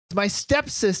My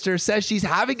stepsister says she's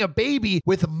having a baby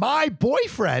with my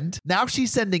boyfriend. Now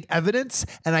she's sending evidence,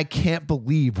 and I can't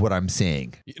believe what I'm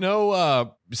seeing.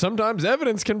 Sometimes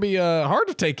evidence can be hard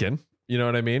to take in. You know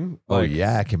what I mean? Like, oh,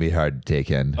 yeah, it can be hard to take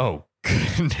in. Oh,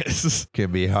 goodness.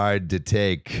 Can be hard to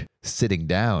take sitting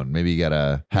down. Maybe you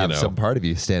gotta have some part of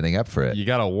you standing up for it. You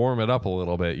gotta warm it up a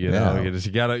little bit. You know,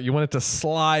 you want it to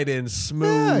slide in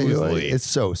smoothly. It's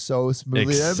so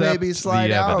smoothly. And maybe slide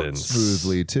out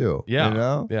smoothly too. Yeah, you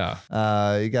know.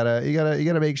 Yeah. You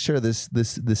gotta make sure this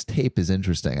tape is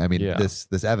interesting. I mean, this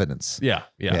evidence.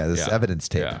 This evidence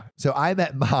tape. Yeah. So I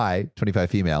met my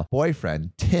 25 female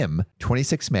boyfriend Tim,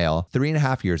 26 male,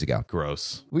 3.5 years ago.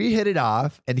 Gross. We hit it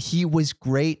off, and he was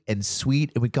great and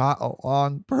sweet, and we got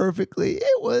along perfectly.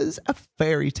 It was a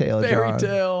fairy tale.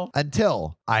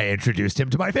 Until I introduced him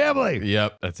to my family.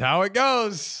 Yep, that's how it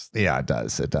goes. Yeah, it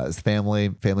does. Family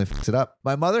fucks it up.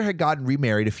 My mother had gotten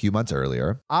remarried a few months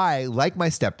earlier. I like my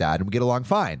stepdad and we get along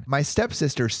fine. My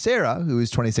stepsister Sarah, who is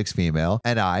 26 female,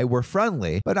 and I were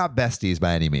friendly, but not besties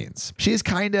by any means. She is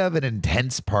kind of an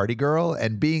intense party girl,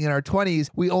 and being in our 20s,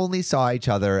 we only saw each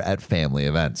other at family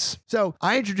events. So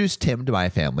I introduced Tim to my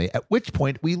family, at which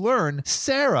point we learn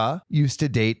Sarah used to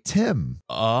date Tim.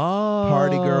 Oh.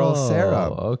 Party girl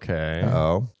Sarah. Okay.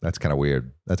 Oh, that's kind of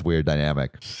weird. That's a weird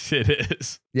dynamic. It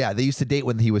is. Yeah, they used to date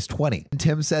when he was 20. And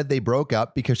Tim said they broke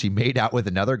up because she made out with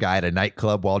another guy at a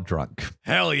nightclub while drunk.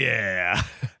 Hell yeah.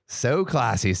 So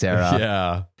classy, Sarah.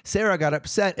 Yeah. Sarah got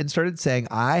upset and started saying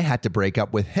I had to break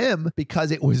up with him because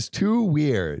it was too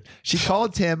weird. She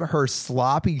called Tim her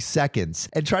sloppy seconds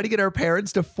and tried to get our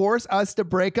parents to force us to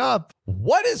break up.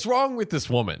 What is wrong with this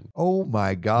woman? Oh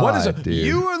my God. What is it? Dude.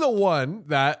 You are the one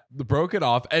that broke it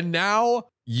off, and now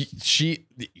she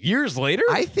years later?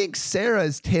 I think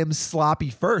Sarah's Tim's sloppy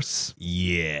first.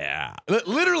 Yeah.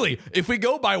 Literally, if we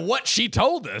go by what she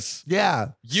told us. Yeah.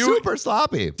 Super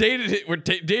sloppy. We're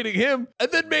dating him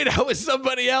and then made out with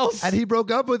somebody else. And he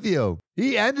broke up with you.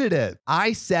 He ended it.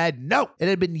 I said no. It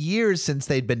had been years since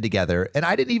they'd been together, and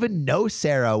I didn't even know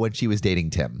Sarah when she was dating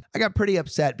Tim. I got pretty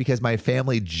upset because my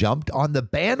family jumped on the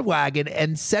bandwagon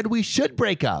and said we should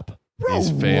break up. Bro,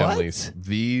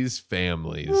 These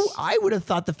families. Well, I would have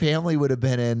thought the family would have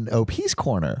been in OP's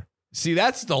corner. See,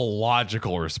 that's the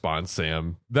logical response,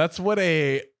 Sam. That's what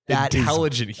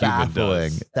intelligent human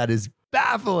does. That is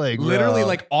baffling. Literally,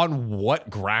 like, on what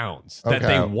grounds? That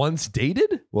they once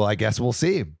dated? Well, I guess we'll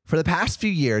see. For the past few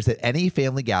years, at any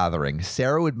family gathering,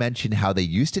 Sarah would mention how they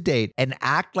used to date and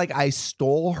act like I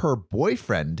stole her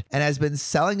boyfriend, and has been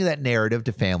selling that narrative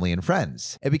to family and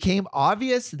friends. It became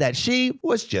obvious that she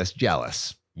was just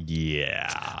jealous.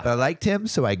 Yeah. But I liked him,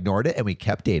 so I ignored it and we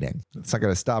kept dating. It's not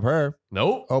going to stop her.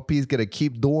 Nope. OP's going to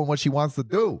keep doing what she wants to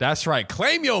do. That's right.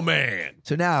 Claim your man.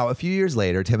 So now, a few years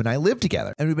later, Tim and I live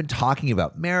together, and we've been talking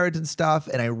about marriage and stuff.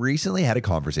 And I recently had a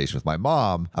conversation with my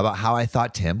mom about how I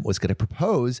thought Tim was going to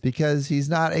propose because he's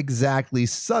not exactly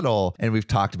subtle. And we've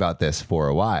talked about this for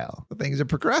a while. But things are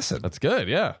progressing. That's good.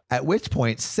 Yeah. At which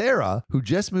point, Sarah, who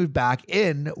just moved back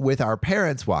in with our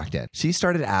parents, walked in. She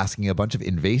started asking a bunch of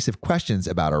invasive questions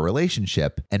about our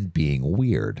relationship and being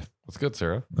weird. That's good,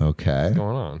 Sarah. Okay. What's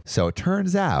going on? So it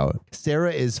turns out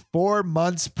Sarah is 4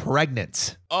 months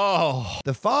pregnant. Oh.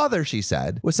 The father, she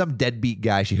said, was some deadbeat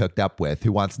guy she hooked up with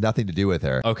who wants nothing to do with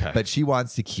her. Okay. But she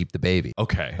wants to keep the baby.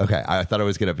 Okay. I thought it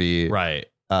was going to be right.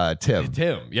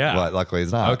 Tim. Yeah. But luckily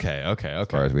it's not. Okay. As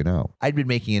far as we know. I'd been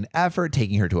making an effort,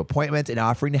 taking her to appointments and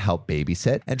offering to help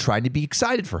babysit and trying to be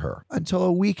excited for her until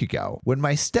a week ago when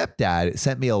my stepdad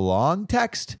sent me a long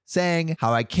text saying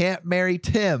how I can't marry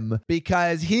Tim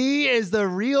because he is the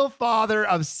real father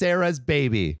of Sarah's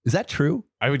baby. Is that true?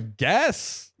 I would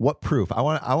guess. What proof? I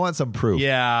want some proof.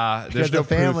 Yeah, because there's no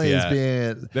family proof is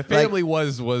being the family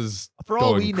was for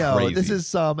all we know, crazy. This is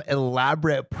some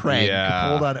elaborate prank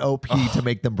pulled on OP to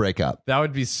make them break up. That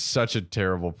would be such a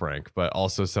terrible prank, but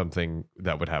also something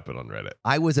that would happen on Reddit.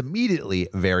 I was immediately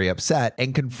very upset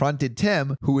and confronted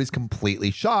Tim, who was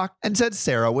completely shocked and said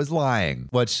Sarah was lying,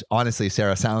 which honestly,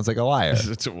 Sarah sounds like a liar.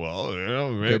 Well,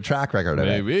 maybe, good track record of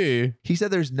it. Maybe. He said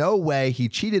there's no way he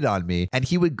cheated on me and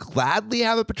he would gladly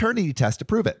have a paternity test to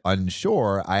prove it.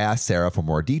 Unsure, I asked Sarah for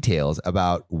more details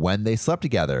about when they slept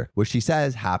together, which she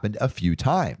says happened a few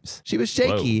times. She was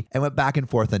shaky and went back and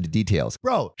forth into details.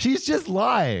 Bro, she's just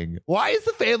lying. Why is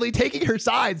the family taking her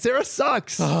side? Sarah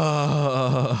sucks.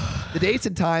 The dates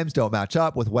and times don't match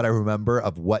up with what I remember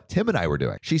of what Tim and I were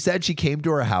doing. She said she came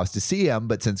to her house to see him,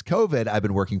 but since COVID, I've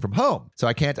been working from home. So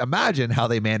I can't imagine how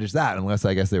they managed that unless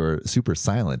I guess they were super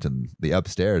silent in the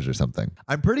upstairs or something.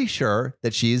 I'm pretty sure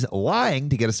that she's lying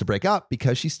to get us to break up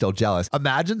because she's still jealous.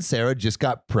 Imagine Sarah just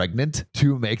got pregnant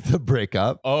to make the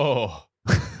breakup. Oh.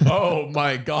 Oh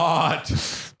my God.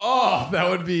 Oh, that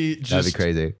would be just... That'd be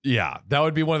crazy. Yeah, that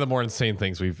would be one of the more insane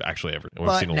things we've actually ever seen.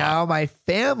 But now my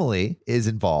family is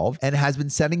involved and has been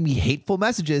sending me hateful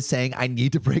messages saying I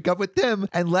need to break up with Tim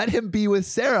and let him be with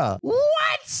Sarah.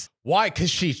 What? Why? Because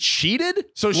she cheated?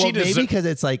 So well, she maybe because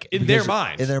it's like in their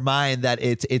mind. In their mind that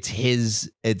Tim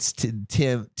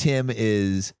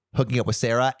is hooking up with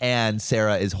Sarah and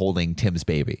Sarah is holding Tim's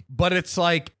baby. But it's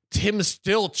like Tim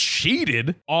still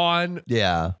cheated on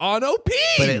OP.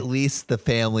 But at least the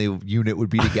family unit would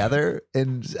be together.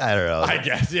 And I don't know. I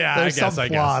guess, yeah. There's some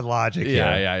flawed logic here.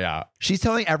 Yeah. She's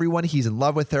telling everyone he's in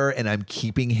love with her and I'm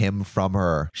keeping him from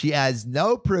her. She has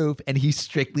no proof and he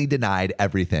strictly denied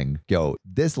everything. Yo,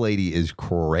 this lady is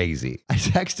crazy. I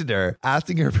texted her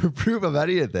asking her for proof of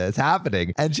any of this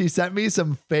happening. And she sent me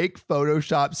some fake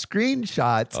Photoshop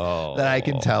screenshots that I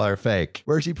can tell are fake,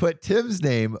 where she put Tim's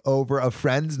name over a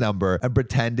friend's number and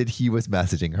pretended he was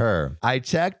messaging her. I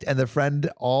checked and the friend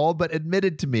all but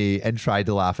admitted to me and tried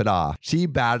to laugh it off. She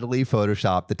badly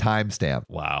Photoshopped the timestamp.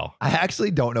 Wow. I actually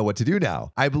don't know what to do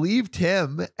now. I believe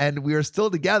Tim and we are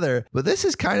still together, but this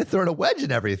has kind of thrown a wedge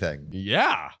in everything.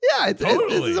 Yeah. Yeah,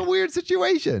 this is a weird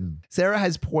situation. Sarah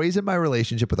has poisoned my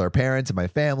relationship with our parents and my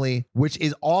family, which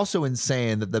is also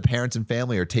insane that the parents and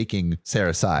family are taking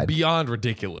Sarah's side. Beyond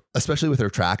ridiculous. Especially with her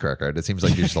track record. It seems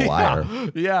like you're just a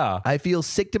liar. Yeah. I feel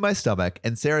sick to my stomach,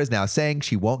 and Sarah is now saying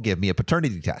she won't give me a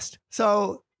paternity test.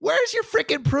 So where's your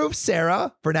freaking proof,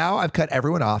 Sarah? For now, I've cut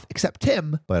everyone off except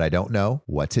Tim, but I don't know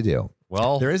what to do.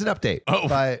 Well, there is an update.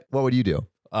 But what would you do?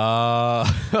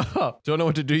 Don't know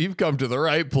what to do. You've come to the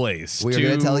right place. We're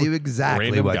going to tell you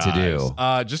exactly what to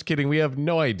do. Just kidding. We have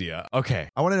no idea. Okay.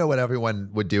 I want to know what everyone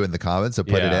would do in the comments, so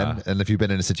put it in. And if you've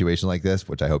been in a situation like this,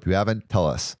 which I hope you haven't, tell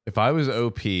us. If I was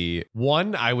OP,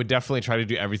 one, I would definitely try to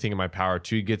do everything in my power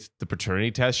to get the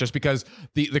paternity test, just because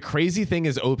the crazy thing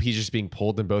is OP just being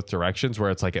pulled in both directions, where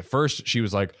it's like at first she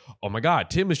was like, oh my God,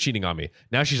 Tim was cheating on me.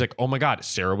 Now she's like, oh my God,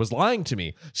 Sarah was lying to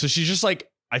me. So she's just like,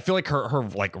 I feel like her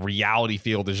like reality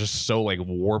field is just so like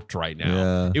warped right now.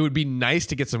 Yeah. It would be nice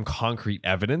to get some concrete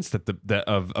evidence that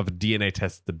of a DNA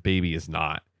test the baby is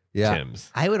not Tim's.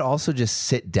 I would also just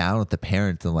sit down with the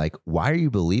parents and like, why are you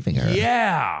believing her?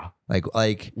 Yeah.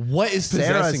 Like what is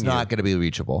Sarah's not going to be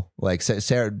reachable. Like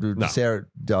Sarah,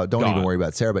 don't even worry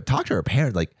about Sarah, but talk to her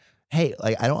parents. Like, hey,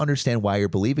 like I don't understand why you're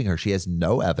believing her. She has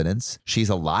no evidence. She's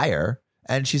a liar.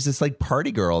 And she's this like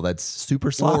party girl that's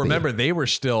super sloppy. Well, remember, they were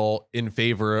still in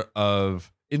favor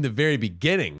of, in the very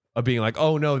beginning, of being like,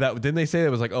 oh no, didn't they say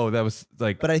that was like, oh, that was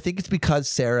like. But I think it's because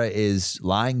Sarah is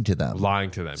lying to them.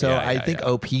 So I think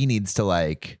OP needs to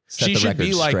like set the record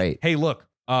be like, straight. Hey, look,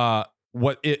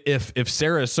 what if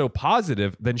Sarah is so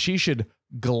positive, then she should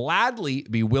gladly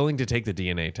be willing to take the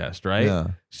DNA test, right? Yeah.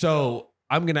 So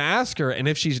I'm going to ask her, and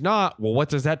if she's not, well, what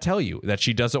does that tell you? That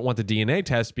she doesn't want the DNA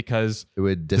test because it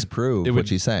would disprove what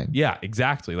she's saying. Yeah,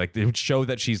 exactly. Like it would show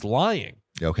that she's lying.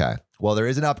 Okay. Well, there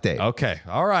is an update. Okay.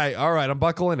 All right. I'm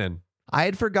buckling in. I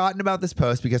had forgotten about this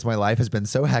post because my life has been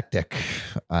so hectic.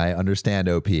 I understand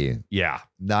OP. Yeah.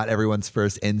 Not everyone's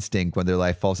first instinct when their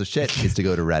life falls to shit is to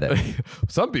go to Reddit.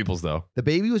 Some people's, though. The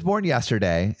baby was born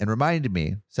yesterday and reminded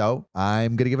me, so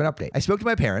I'm going to give an update. I spoke to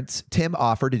my parents. Tim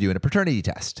offered to do a paternity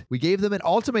test. We gave them an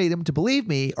ultimatum to believe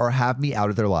me or have me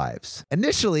out of their lives.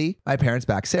 Initially, my parents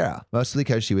backed Sarah, mostly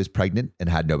because she was pregnant and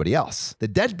had nobody else. The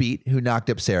deadbeat who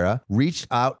knocked up Sarah reached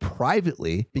out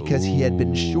privately because he had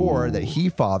been sure that he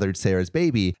fathered Sarah's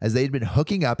baby, as they'd been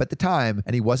hooking up at the time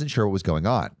and he wasn't sure what was going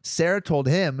on. Sarah told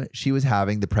him she was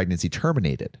having the pregnancy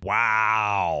terminated.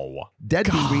 Wow.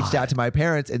 Deadbeat reached out to my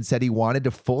parents and said he wanted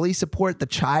to fully support the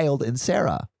child in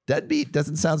Sarah. Deadbeat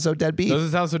doesn't sound so deadbeat.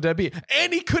 Doesn't sound so deadbeat.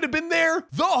 And he could have been there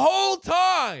the whole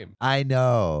time. I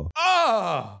know.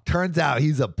 Turns out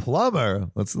he's a plumber.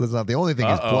 That's not the only thing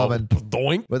he's plumbing.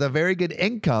 Doink. With a very good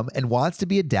income and wants to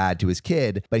be a dad to his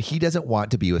kid, but he doesn't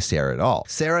want to be with Sarah at all.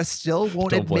 Sarah still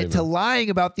won't admit to lying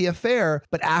about the affair,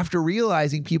 but after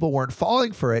realizing people weren't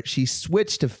falling for it, she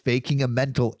switched to faking a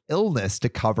mental illness to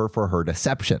cover for her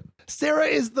deception. Sarah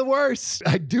is the worst.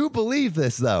 I do believe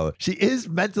this, though. She is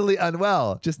mentally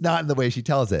unwell, just not in the way she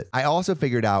tells it. I also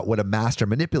figured out what a master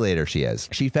manipulator she is.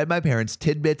 She fed my parents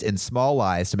tidbits and small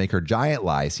lies to make her giant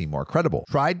lies seem more credible.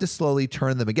 Tried to slowly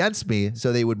turn them against me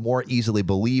so they would more easily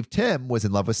believe Tim was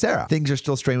in love with Sarah. Things are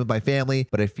still strained with my family,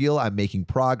 but I feel I'm making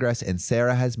progress and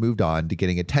Sarah has moved on to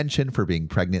getting attention for being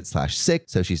pregnant/sick,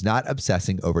 so she's not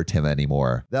obsessing over Tim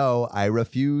anymore. Though I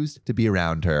refused to be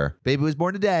around her. Baby was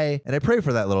born today, and I pray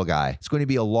for that little guy. It's going to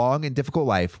be a long and difficult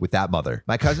life with that mother.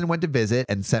 My cousin went to visit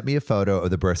and sent me a photo of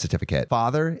the birth certificate.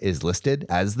 Father is listed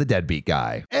as the deadbeat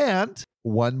guy. And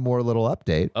one more little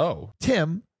update. Oh.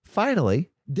 Tim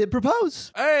finally did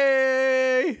propose.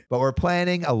 Hey! But we're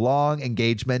planning a long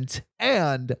engagement,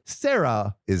 and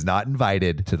Sarah is not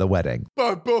invited to the wedding.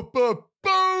 Boom,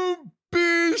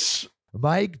 bish.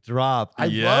 Mic drop. I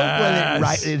Yes.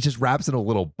 love when it just wraps in a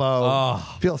little bow.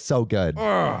 Oh. Feels so good.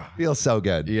 Feels so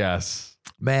good. Yes.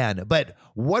 Man, but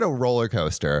what a roller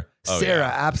coaster. Oh, Sarah,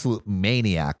 yeah. absolute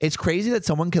maniac. It's crazy that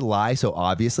someone could lie so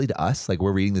obviously to us, like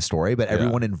we're reading the story, but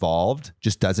everyone involved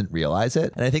just doesn't realize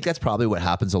it. And I think that's probably what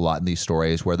happens a lot in these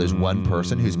stories where there's one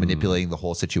person who's manipulating the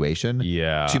whole situation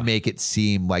to make it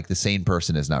seem like the sane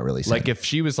person is not really sane. Like if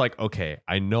she was like, okay,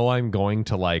 I know I'm going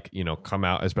to like, come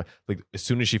out as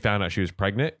soon as she found out she was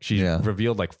pregnant, she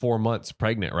revealed like 4 months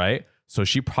pregnant, right? So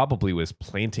she probably was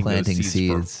planting those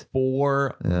seeds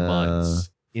for 4 months.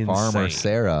 Insane. Farmer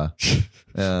Sarah.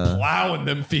 Plowing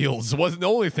them fields. It wasn't the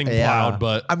only thing plowed,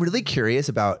 but I'm really curious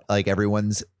about like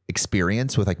everyone's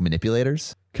experience with like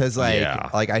manipulators. Cause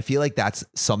like I feel like that's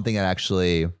something that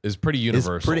actually is pretty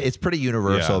universal. It's pretty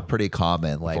universal, pretty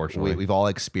common. Like we've all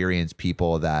experienced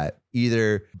people that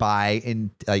either by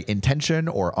intention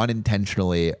or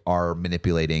unintentionally are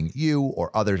manipulating you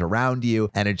or others around you,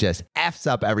 and it just F's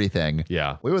up everything.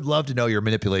 Yeah. We would love to know your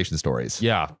manipulation stories.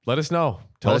 Yeah. Let us know.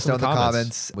 Let us know in the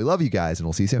comments. We love you guys, and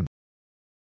we'll see you soon.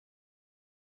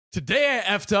 Today I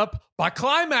effed up by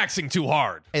climaxing too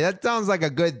hard. Hey, that sounds like a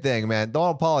good thing, man. Don't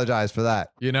apologize for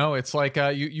that. It's like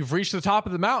you've reached the top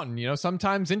of the mountain.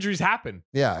 Sometimes injuries happen.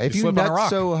 Yeah, if you nut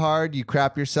so hard, you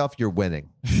crap yourself, you're winning.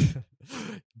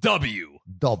 W.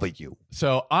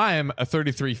 So I am a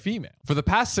 33 female. For the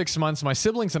past 6 months, my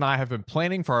siblings and I have been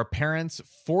planning for our parents'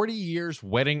 40 years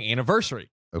wedding anniversary.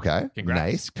 Okay. Congrats.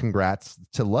 Nice. Congrats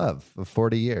to love of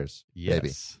 40 years. Yes.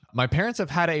 Baby. My parents have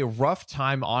had a rough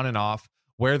time on and off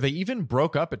where they even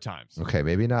broke up at times. Okay.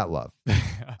 Maybe not love.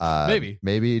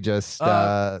 Maybe just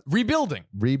rebuilding.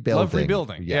 Love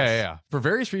rebuilding. Yes. Yeah. For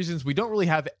various reasons, we don't really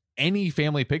have any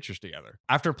family pictures together.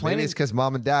 After planning, maybe it's because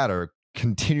mom and dad are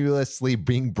continuously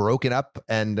being broken up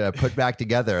and put back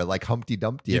together like Humpty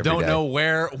Dumpty. You don't know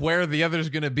where the other's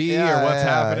going to be or what's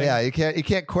happening. Yeah, you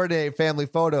can't coordinate family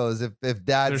photos if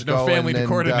dad's there's no family to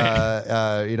coordinate.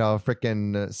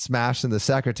 Freaking smashing the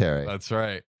secretary. That's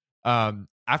right.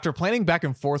 After planning back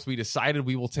and forth, we decided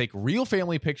we will take real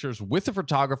family pictures with a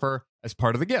photographer as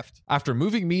part of the gift. After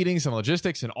moving meetings and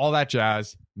logistics and all that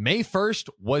jazz, May 1st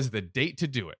was the date to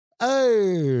do it.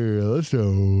 Hey, let's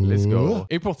go.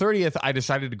 April 30th, I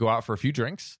decided to go out for a few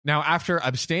drinks. Now, after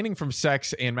abstaining from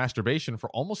sex and masturbation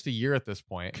for almost a year at this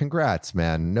point. Congrats,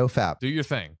 man. No fap. Do your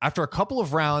thing. After a couple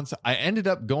of rounds, I ended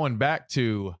up going back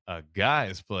to a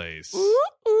guy's place.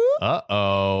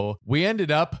 Uh-oh. We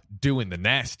ended up doing the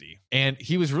nasty. And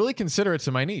he was really considerate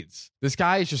to my needs. This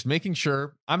guy is just making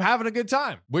sure I'm having a good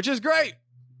time, which is great.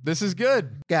 This is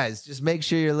good. Guys, just make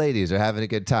sure your ladies are having a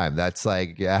good time. That's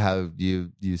like how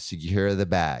you secure the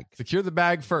bag. Secure the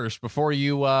bag first before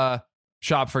you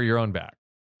shop for your own bag,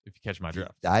 if you catch my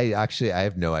drift. I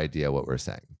have no idea what we're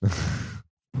saying.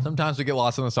 Sometimes we get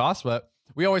lost in the sauce, but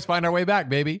we always find our way back,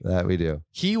 baby. That we do.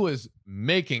 He was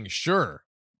making sure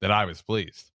that I was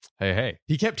pleased. Hey.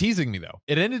 He kept teasing me, though.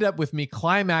 It ended up with me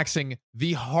climaxing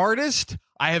the hardest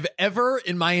I have ever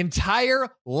in my entire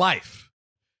life.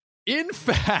 In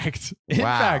fact,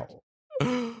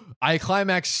 I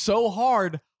climaxed so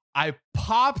hard, I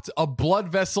popped a blood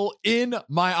vessel in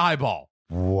my eyeball.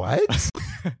 What?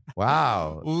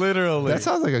 Wow. Literally. That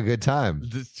sounds like a good time.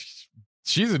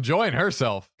 She's enjoying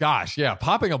herself. Gosh, yeah.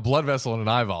 Popping a blood vessel in an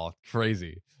eyeball.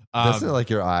 Crazy. Doesn't like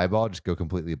your eyeball just go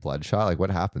completely bloodshot? Like what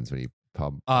happens when you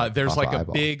pump? There's like a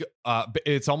eyeball? big,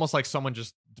 it's almost like someone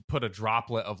just put a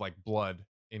droplet of like blood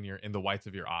in the whites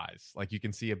of your eyes. Like you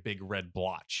can see a big red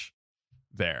blotch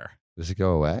there. Does it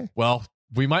go away? Well,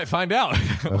 we might find out.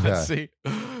 Let's see.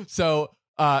 So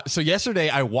yesterday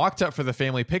I walked up for the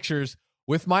family pictures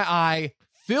with my eye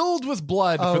filled with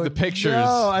blood for the pictures.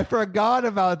 No, I forgot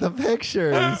about the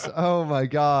pictures. Oh my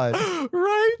God.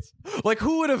 Right? Like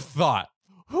who would have thought?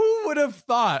 Who would have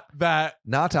thought that?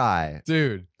 Not I.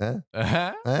 Dude.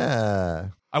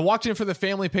 I walked in for the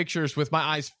family pictures with my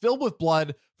eyes filled with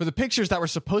blood for the pictures that were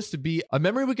supposed to be a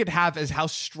memory we could have as how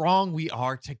strong we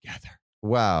are together.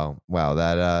 Wow.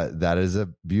 That is a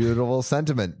beautiful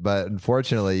sentiment, but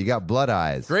unfortunately you got blood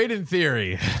eyes. Great in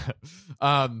theory.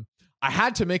 I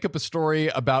had to make up a story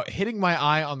about hitting my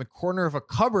eye on the corner of a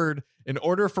cupboard in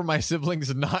order for my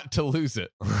siblings not to lose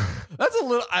it. That's a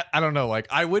little, I don't know. Like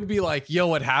I would be like, yo,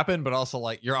 what happened? But also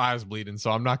like your eye's bleeding. So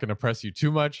I'm not going to press you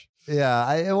too much. Yeah.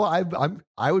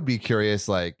 I would be curious.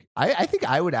 Like, I think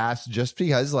I would ask just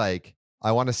because like,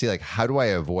 I want to see like, how do I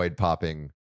avoid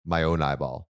popping my own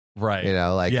eyeball? Right. You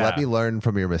know, like let me learn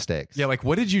from your mistakes. Yeah. Like,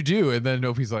 what did you do? And then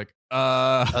Opie's like,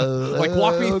 like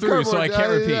walk me through so I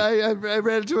can't repeat. I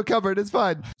ran into a cupboard. It's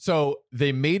fine. So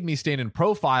they made me stand in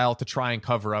profile to try and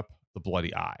cover up the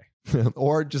bloody eye.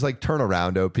 Or just like turn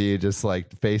around, OP, just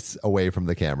like face away from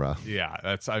the camera. Yeah,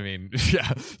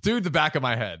 yeah, dude, the back of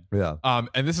my head. Yeah.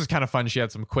 And this is kind of fun. She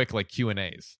had some quick like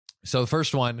Q&As. So the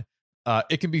first one,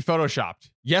 it can be photoshopped.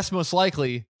 Yes, most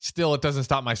likely. Still, it doesn't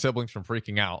stop my siblings from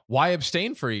freaking out. Why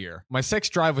abstain for a year? My sex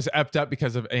drive was epped up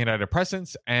because of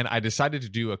antidepressants, and I decided to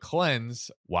do a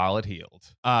cleanse while it healed.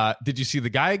 Did you see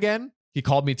the guy again? He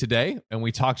called me today, and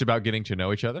we talked about getting to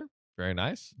know each other. Very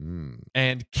nice.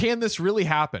 And can this really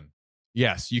happen?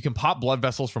 Yes, you can pop blood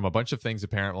vessels from a bunch of things,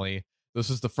 apparently. This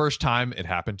is the first time it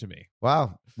happened to me.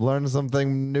 Wow. Learn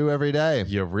something new every day.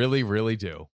 You really, really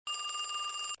do.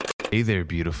 Hey there,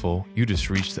 beautiful. You just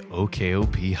reached the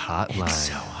OKOP hotline. It's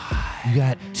so hot. You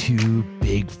got two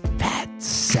big, fat,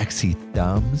 sexy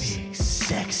thumbs. Big,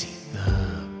 sexy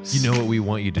thumbs. You know what we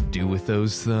want you to do with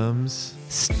those thumbs?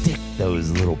 Stick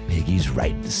those little piggies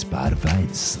right into Spotify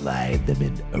and slide them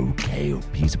in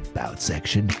OKOP's About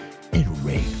section and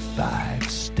rate 5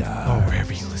 stars. Or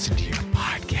wherever you listen to your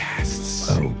podcasts.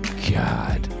 Oh,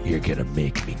 God. You're going to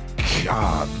make me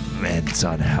comment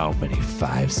on how many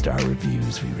 5-star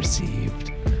reviews we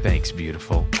received. Thanks,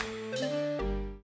 beautiful.